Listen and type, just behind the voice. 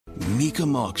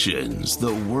Mecum Auctions,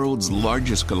 the world's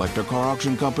largest collector car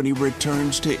auction company,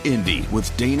 returns to Indy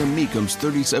with Dana Mecum's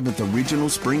 37th Original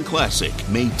Spring Classic,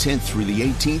 May 10th through the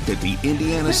 18th at the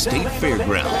Indiana State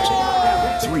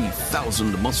Fairgrounds.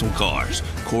 3,000 muscle cars,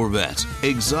 Corvettes,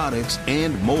 exotics,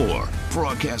 and more.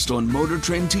 Broadcast on Motor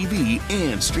Trend TV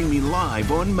and streaming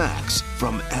live on Max.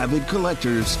 From avid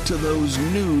collectors to those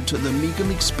new to the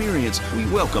Mecum experience, we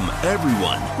welcome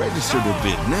everyone. Register to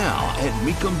bid now at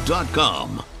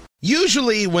Mecum.com.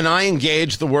 Usually when I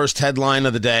engage the worst headline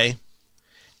of the day,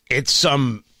 it's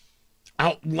some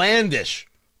outlandish,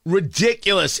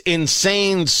 ridiculous,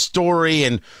 insane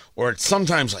story, or it's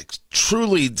sometimes like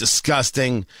truly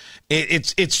disgusting.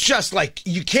 It's just like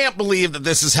you can't believe that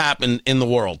this has happened in the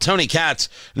world. Tony Katz,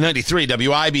 93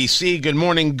 WIBC. Good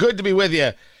morning. Good to be with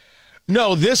you.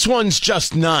 No, this one's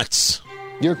just nuts.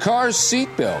 Your car's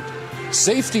seatbelt,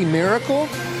 safety miracle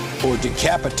or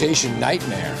decapitation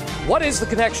nightmare? What is the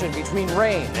connection between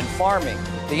rain and farming?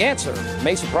 The answer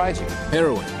may surprise you.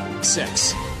 Heroin,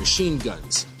 sex, machine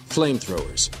guns,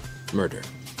 flamethrowers, murder.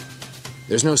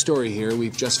 There's no story here.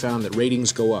 We've just found that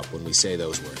ratings go up when we say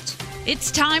those words.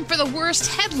 It's time for the worst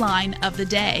headline of the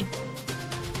day.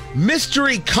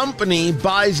 Mystery company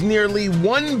buys nearly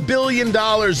 $1 billion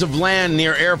of land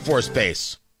near Air Force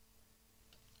Base.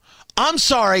 I'm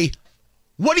sorry,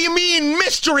 what do you mean,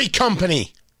 mystery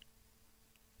company?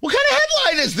 What kind of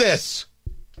headline is this?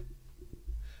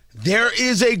 There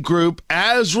is a group,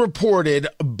 as reported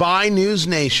by News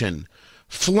Nation,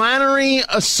 Flannery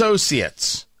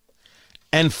Associates.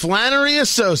 And Flannery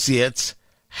Associates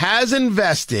has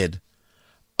invested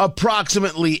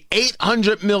approximately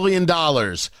 $800 million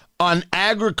on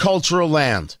agricultural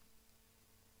land.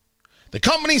 The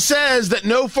company says that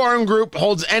no foreign group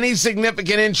holds any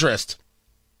significant interest.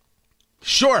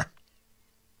 Sure.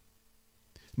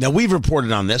 Now, we've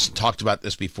reported on this and talked about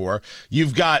this before.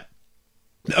 You've got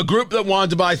a group that wanted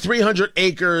to buy 300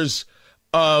 acres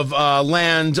of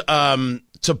land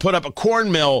to put up a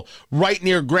corn mill right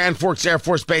near Grand Forks Air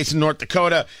Force Base in North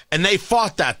Dakota, and they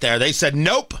fought that there. They said,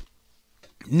 nope,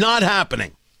 not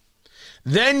happening.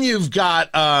 Then you've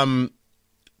got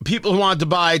people who wanted to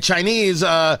buy Chinese,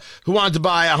 who wanted to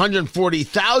buy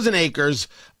 140,000 acres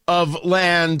of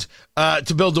land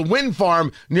to build a wind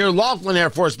farm near Laughlin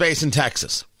Air Force Base in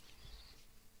Texas.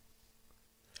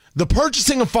 The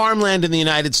purchasing of farmland in the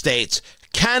United States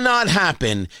cannot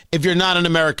happen if you're not an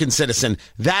American citizen.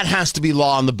 That has to be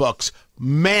law on the books.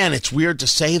 Man, it's weird to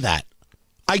say that.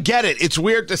 I get it. It's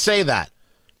weird to say that.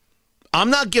 I'm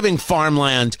not giving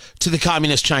farmland to the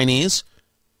communist Chinese,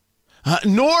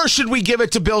 nor should we give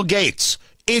it to Bill Gates.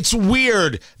 It's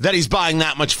weird that he's buying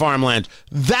that much farmland.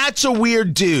 That's a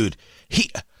weird dude.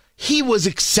 He was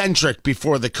eccentric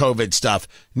before the COVID stuff.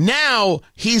 Now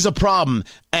he's a problem,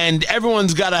 and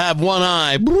everyone's got to have one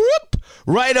eye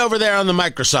right over there on the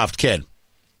Microsoft kid.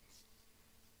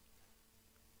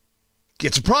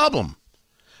 It's a problem.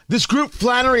 This group,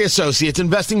 Flannery Associates,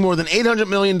 investing more than $800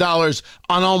 million on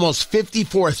almost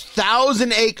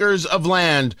 54,000 acres of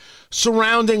land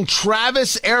surrounding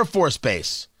Travis Air Force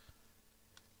Base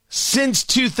since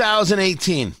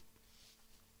 2018.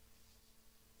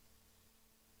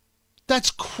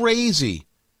 That's crazy.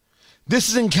 This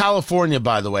is in California,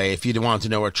 by the way, if you want to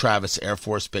know where Travis Air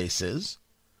Force Base is.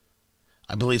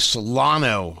 I believe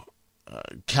Solano,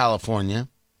 California,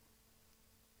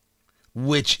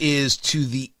 which is to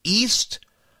the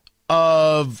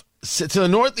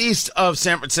northeast of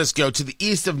San Francisco, to the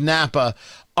east of Napa,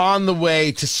 on the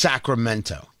way to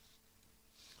Sacramento.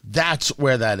 That's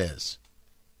where that is.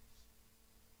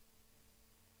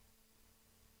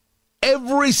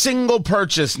 Every single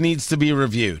purchase needs to be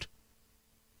reviewed.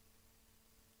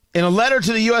 In a letter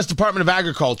to the U.S. Department of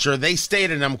Agriculture, they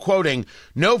stated, and I'm quoting,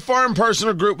 "No foreign person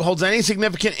or group holds any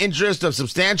significant interest of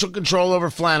substantial control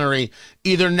over Flannery,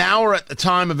 either now or at the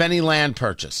time of any land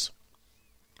purchase."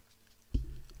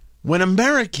 When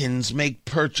Americans make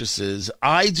purchases,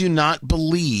 I do not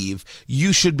believe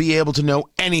you should be able to know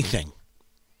anything.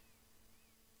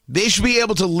 They should be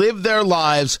able to live their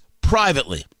lives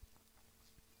privately.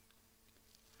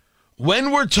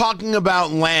 When we're talking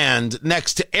about land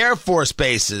next to Air Force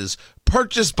bases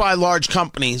purchased by large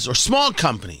companies or small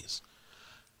companies,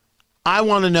 I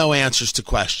want to know answers to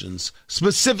questions,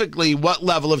 specifically what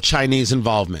level of Chinese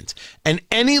involvement. And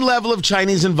any level of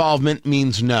Chinese involvement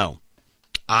means no.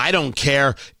 I don't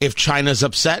care if China's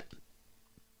upset.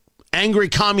 Angry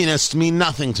communists mean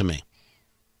nothing to me.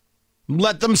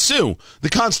 Let them sue. The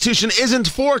Constitution isn't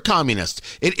for communists.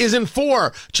 It isn't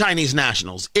for Chinese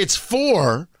nationals. It's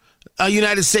for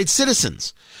United States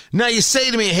citizens. Now you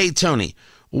say to me, hey, Tony,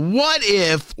 What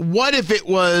if it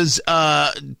was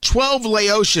 12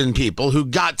 Laotian people who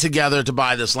got together to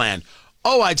buy this land?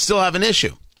 Oh, I'd still have an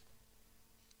issue.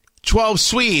 12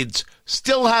 Swedes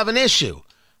still have an issue.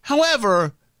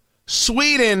 However,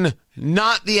 Sweden,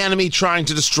 not the enemy trying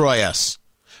to destroy us,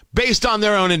 based on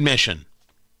their own admission.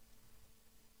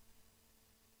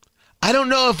 I don't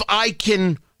know if I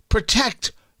can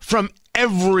protect from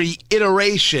every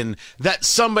iteration that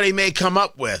somebody may come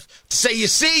up with to say, you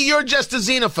see, you're just a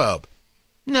xenophobe.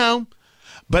 No,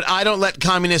 but I don't let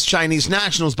communist Chinese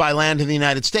nationals buy land in the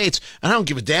United States, and I don't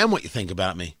give a damn what you think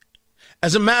about me.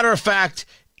 As a matter of fact,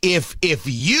 if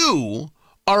you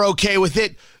are okay with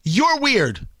it, you're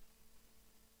weird.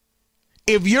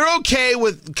 If you're okay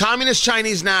with communist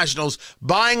Chinese nationals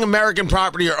buying American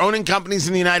property or owning companies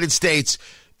in the United States,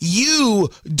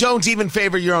 you don't even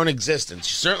favor your own existence.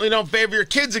 You certainly don't favor your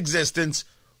kids' existence.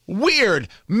 Weird.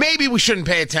 Maybe we shouldn't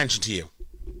pay attention to you.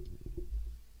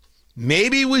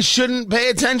 Maybe we shouldn't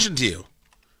pay attention to you.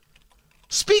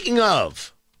 Speaking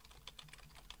of,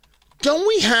 don't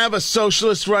we have a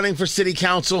socialist running for city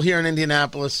council here in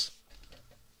Indianapolis?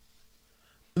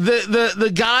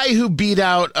 The guy who beat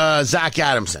out Zach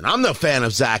Adamson. I'm no fan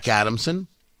of Zach Adamson.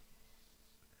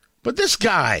 But this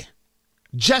guy,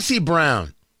 Jesse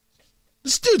Brown,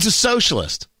 this dude's a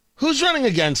socialist. Who's running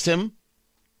against him?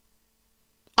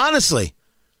 Honestly,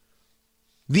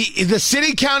 the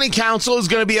city county council is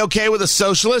going to be okay with a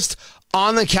socialist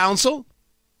on the council?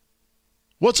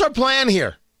 What's our plan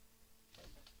here?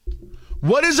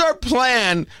 What is our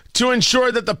plan to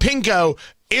ensure that the Pinko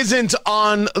isn't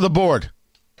on the board?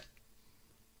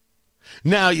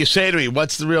 Now, you say to me,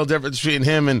 what's the real difference between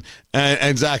him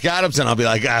and Zach Adamson? I'll be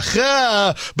like,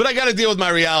 aha, but I got to deal with my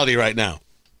reality right now.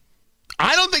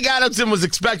 I don't think Adamson was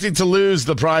expecting to lose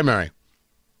the primary.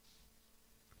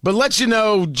 But let you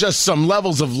know just some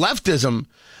levels of leftism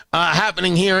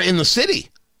happening here in the city.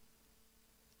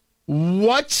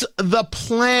 What's the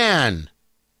plan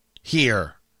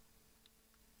here?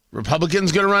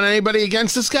 Republicans going to run anybody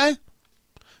against this guy?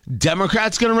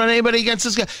 Democrats going to run anybody against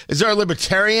this guy? Is there a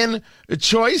libertarian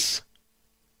choice?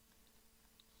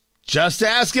 Just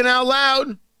asking out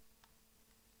loud.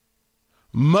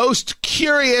 Most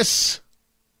curious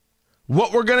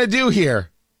what we're going to do here.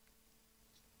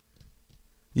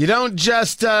 You don't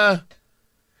just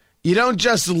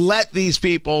let these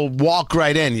people walk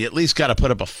right in. You at least got to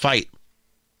put up a fight.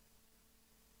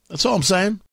 That's all I'm saying.